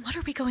 What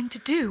are we going to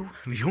do?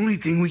 The only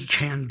thing we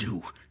can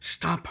do,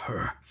 stop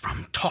her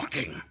from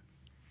talking.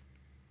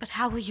 But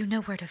how will you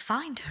know where to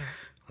find her?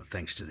 Well,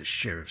 thanks to the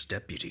sheriff's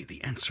deputy,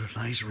 the answer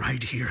lies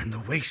right here in the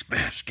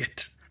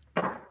wastebasket.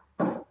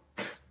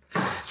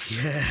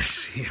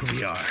 Yes, here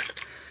we are.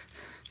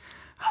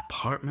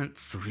 Apartment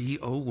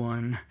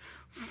 301,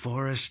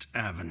 Forest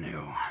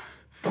Avenue.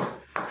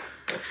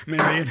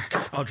 Marion,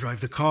 I'll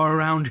drive the car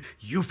around.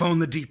 You phone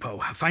the depot.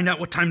 Find out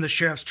what time the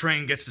sheriff's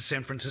train gets to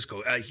San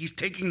Francisco. He's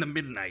taking the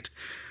midnight.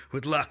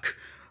 With luck,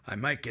 I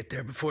might get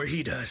there before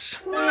he does.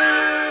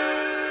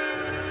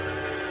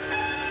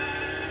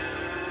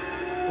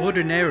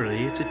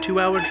 Ordinarily, it's a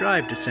 2-hour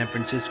drive to San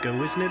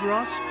Francisco, isn't it,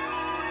 Ross?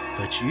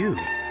 But you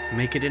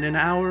make it in an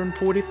hour and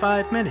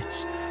 45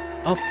 minutes.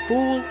 A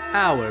full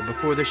hour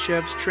before the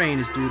sheriff's train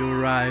is due to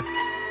arrive.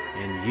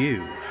 And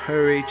you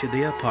hurry to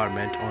the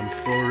apartment on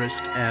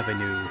Forest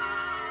Avenue.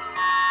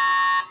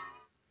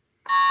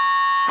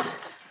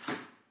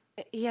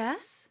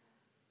 Yes?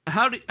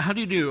 How do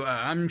you do?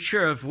 I'm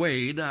Sheriff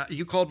Wade.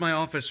 You called my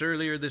office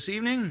earlier this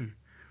evening?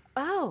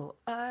 Oh,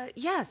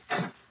 yes.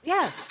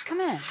 Yes,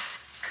 come in.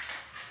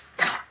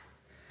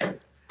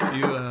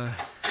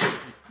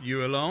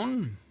 You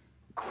alone?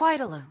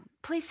 Quite alone.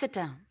 Please sit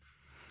down.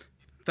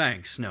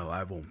 Thanks. No,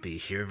 I won't be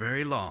here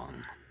very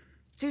long.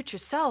 Suit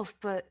yourself,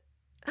 but...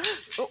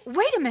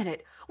 Wait a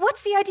minute.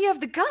 What's the idea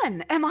of the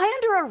gun? Am I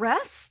under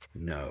arrest?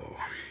 No,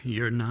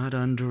 you're not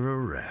under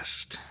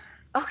arrest.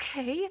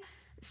 Okay,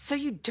 so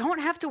you don't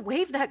have to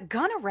wave that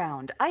gun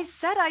around. I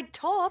said I'd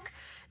talk,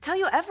 tell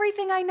you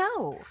everything I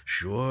know.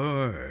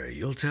 Sure,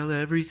 you'll tell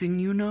everything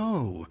you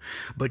know,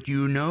 but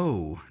you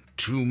know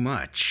too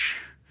much.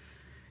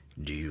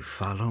 Do you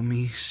follow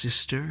me,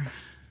 sister?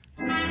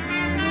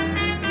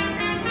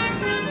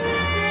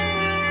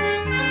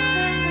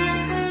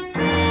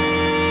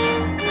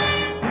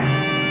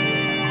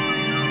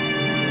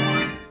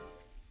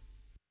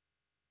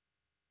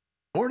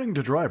 According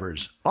to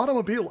drivers,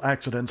 automobile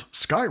accidents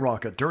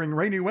skyrocket during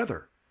rainy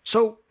weather.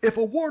 So, if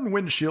a worn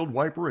windshield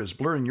wiper is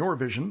blurring your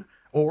vision,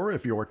 or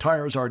if your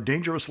tires are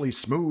dangerously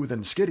smooth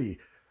and skiddy,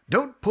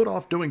 don't put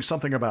off doing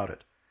something about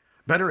it.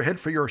 Better head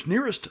for your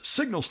nearest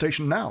signal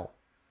station now.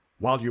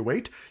 While you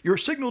wait, your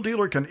signal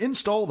dealer can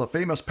install the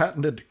famous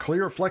patented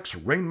ClearFlex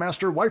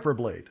Rainmaster wiper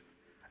blade.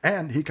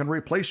 And he can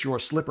replace your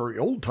slippery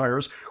old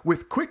tires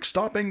with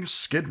quick-stopping,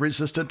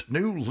 skid-resistant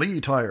new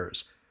Lee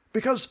tires.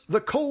 Because the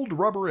cold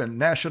rubber and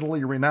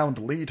nationally renowned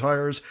Lee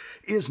tires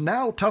is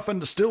now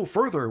toughened still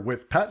further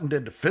with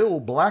patented Phil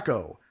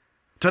Blacko.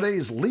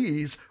 Today's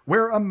Lees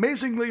wear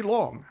amazingly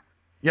long,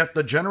 yet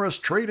the generous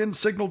trade-in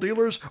signal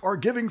dealers are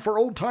giving for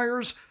old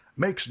tires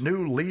makes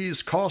new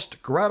Lees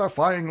cost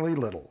gratifyingly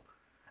little.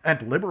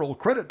 And liberal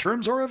credit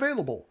terms are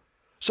available.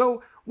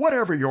 So,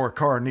 whatever your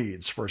car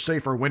needs for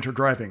safer winter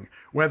driving,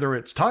 whether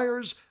it's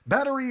tires,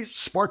 battery,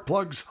 spark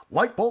plugs,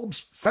 light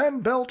bulbs, fan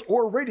belt,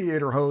 or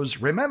radiator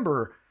hose,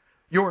 remember,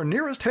 your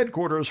nearest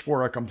headquarters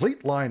for a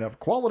complete line of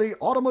quality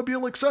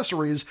automobile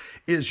accessories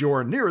is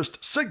your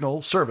nearest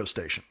Signal service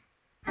station.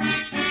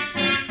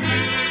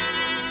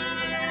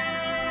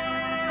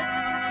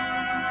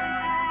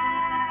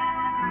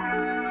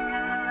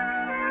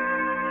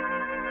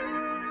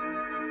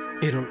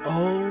 It'll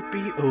all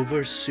be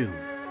over soon,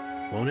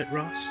 won't it,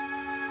 Ross?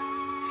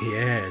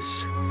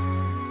 Yes.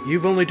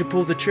 You've only to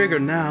pull the trigger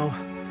now.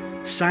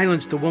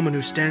 Silence the woman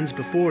who stands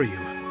before you.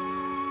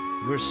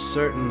 We're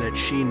certain that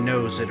she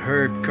knows that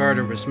Herb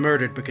Carter was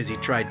murdered because he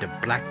tried to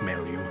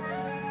blackmail you,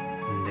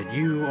 and that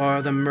you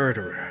are the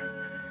murderer.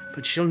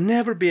 But she'll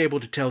never be able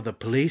to tell the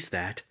police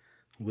that,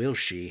 will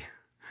she?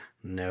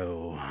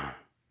 No.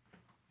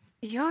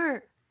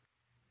 You're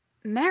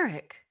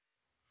Merrick.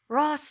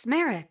 Ross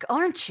Merrick,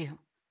 aren't you?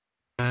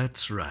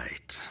 That's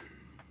right.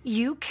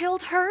 You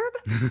killed Herb?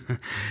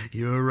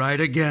 You're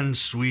right again,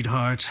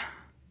 sweetheart.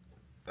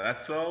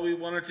 That's all we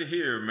wanted to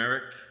hear,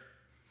 Merrick.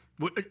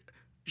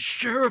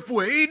 Sheriff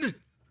Wade?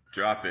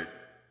 Drop it.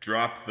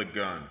 Drop the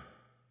gun.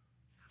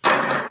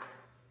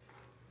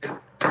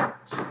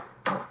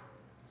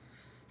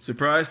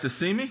 Surprised to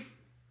see me?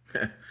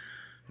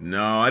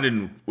 No, I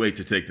didn't wait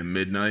to take the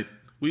midnight.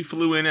 We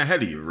flew in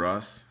ahead of you,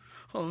 Ross.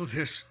 Oh,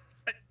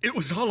 it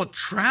was all a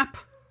trap?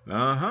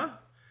 Uh-huh.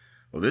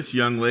 Well, this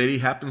young lady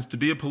happens to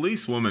be a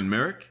policewoman,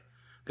 Merrick.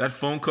 That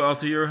phone call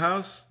to your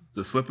house?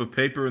 The slip of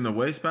paper in the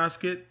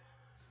wastebasket?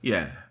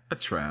 Yeah, a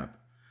trap.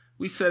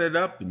 We set it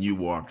up and you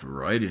walked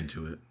right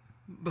into it.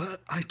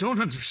 But I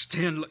don't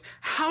understand.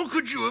 How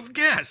could you have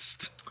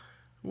guessed?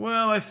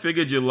 Well, I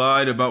figured you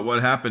lied about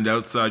what happened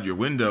outside your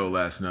window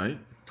last night.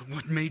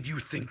 What made you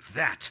think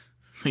that?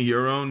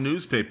 Your own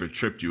newspaper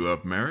tripped you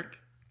up, Merrick.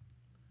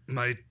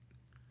 My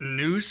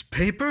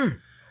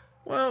newspaper?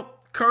 Well,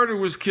 Carter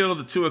was killed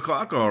at 2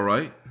 o'clock, all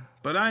right,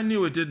 but I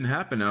knew it didn't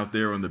happen out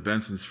there on the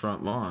Bensons'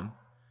 front lawn.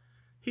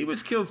 He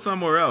was killed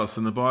somewhere else,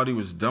 and the body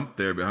was dumped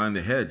there behind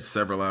the hedge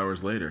several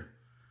hours later,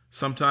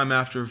 sometime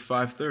after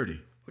 5:30.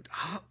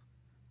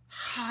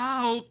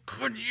 How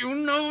could you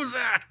know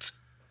that?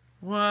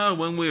 Well,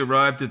 when we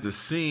arrived at the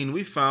scene,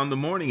 we found the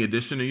morning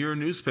edition of your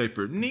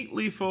newspaper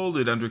neatly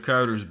folded under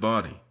Carter's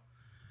body.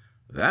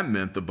 That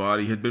meant the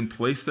body had been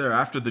placed there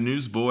after the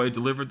newsboy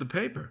delivered the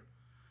paper.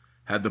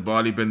 Had the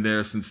body been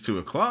there since 2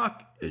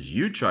 o'clock, as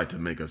you tried to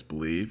make us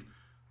believe,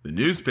 the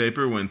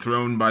newspaper, when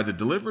thrown by the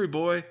delivery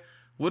boy,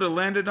 would have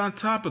landed on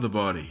top of the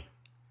body.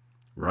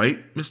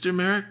 Right, Mr.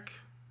 Merrick?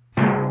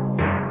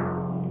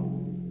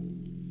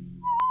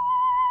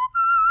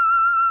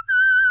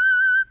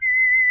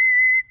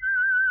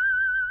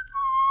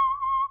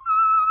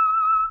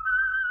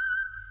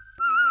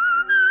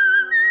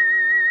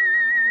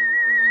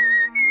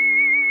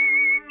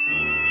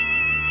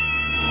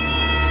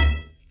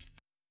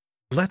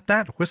 Let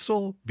that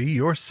whistle be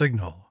your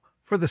signal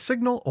for the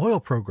Signal Oil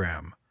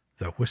program,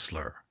 The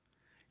Whistler,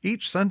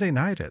 each Sunday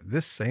night at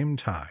this same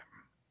time.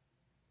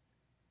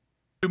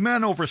 To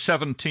men over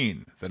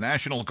 17, the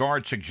National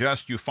Guard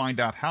suggests you find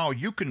out how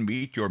you can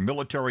meet your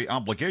military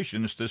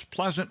obligations this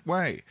pleasant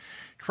way.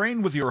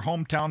 Train with your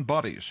hometown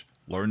buddies,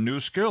 learn new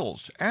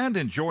skills, and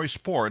enjoy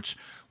sports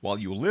while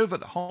you live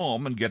at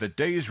home and get a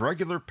day's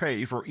regular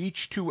pay for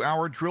each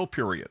 2-hour drill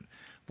period.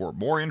 For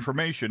more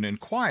information,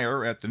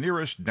 inquire at the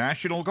nearest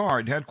National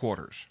Guard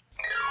headquarters.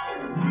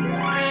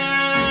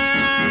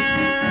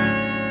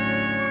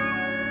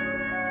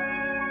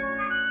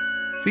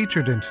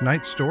 Featured in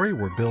tonight's story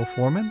were Bill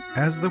Foreman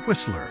as the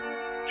Whistler,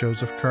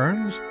 Joseph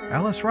Kearns,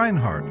 Alice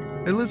Reinhardt,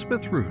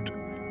 Elizabeth Root,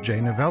 Jay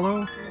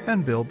Novello,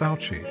 and Bill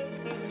Bouchy.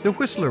 The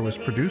Whistler was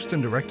produced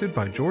and directed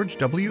by George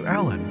W.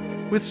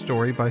 Allen, with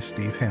story by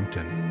Steve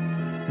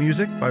Hampton,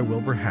 music by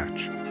Wilbur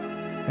Hatch,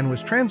 and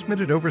was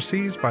transmitted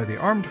overseas by the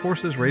Armed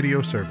Forces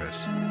Radio Service.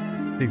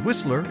 The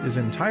Whistler is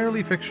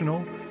entirely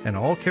fictional, and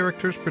all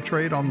characters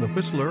portrayed on The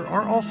Whistler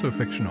are also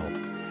fictional.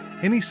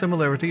 Any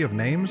similarity of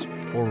names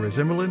or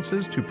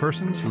resemblances to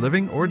persons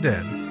living or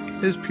dead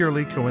is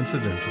purely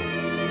coincidental.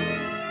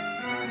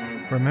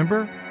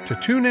 Remember to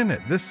tune in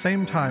at this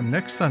same time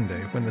next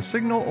Sunday when the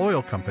Signal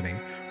Oil Company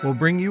will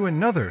bring you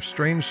another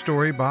strange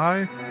story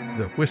by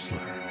The Whistler.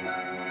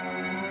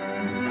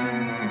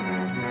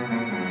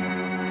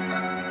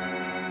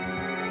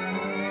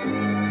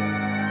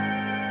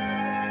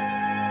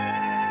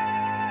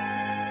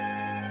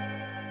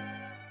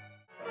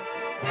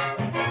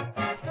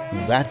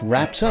 That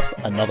wraps up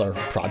another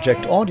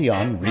Project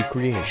Audion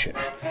recreation.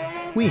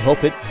 We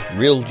hope it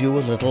thrilled you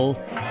a little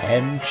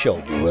and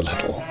chilled you a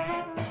little.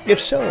 If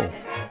so,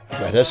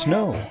 let us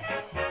know.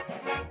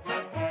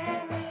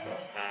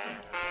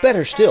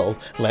 Better still,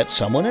 let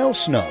someone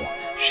else know.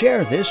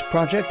 Share this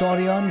Project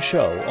Audion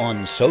show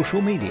on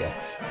social media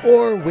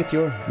or with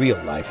your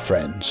real-life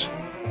friends.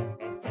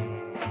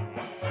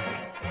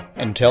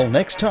 Until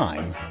next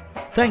time,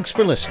 thanks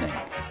for listening.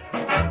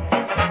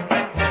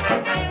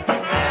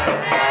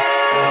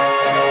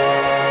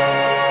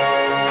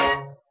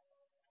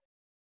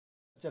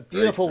 It's a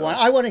beautiful one.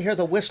 I want to hear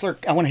the Whistler.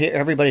 I want to hear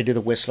everybody do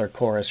the Whistler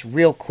chorus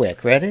real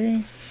quick.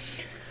 Ready?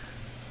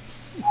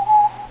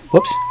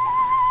 Whoops.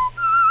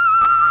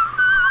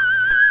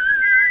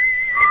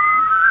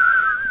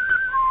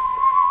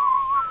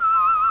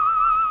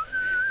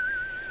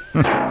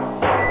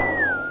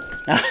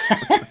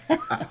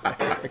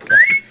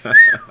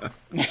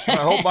 I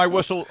hope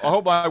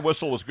my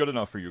whistle was good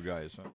enough for you guys.